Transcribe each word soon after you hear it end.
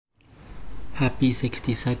Happy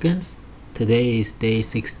 60 seconds. Today is day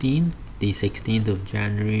 16, the 16th of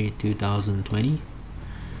January 2020.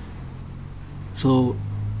 So,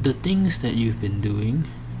 the things that you've been doing,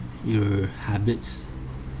 your habits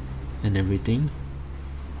and everything,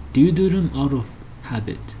 do you do them out of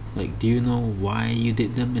habit? Like, do you know why you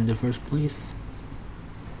did them in the first place?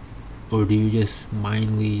 Or do you just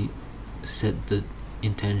mindly set the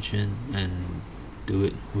intention and do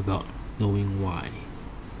it without knowing why?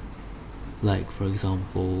 Like, for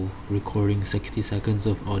example, recording 60 seconds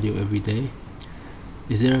of audio every day.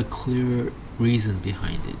 Is there a clear reason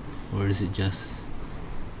behind it? Or is it just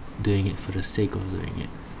doing it for the sake of doing it?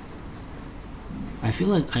 I feel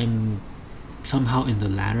like I'm somehow in the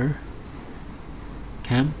latter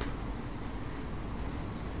camp.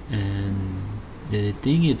 And I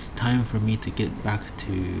think it's time for me to get back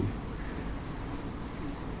to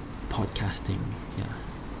podcasting. Yeah.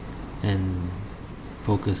 And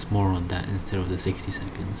focus more on that instead of the 60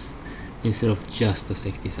 seconds. Instead of just the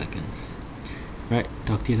 60 seconds. Right,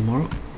 talk to you tomorrow.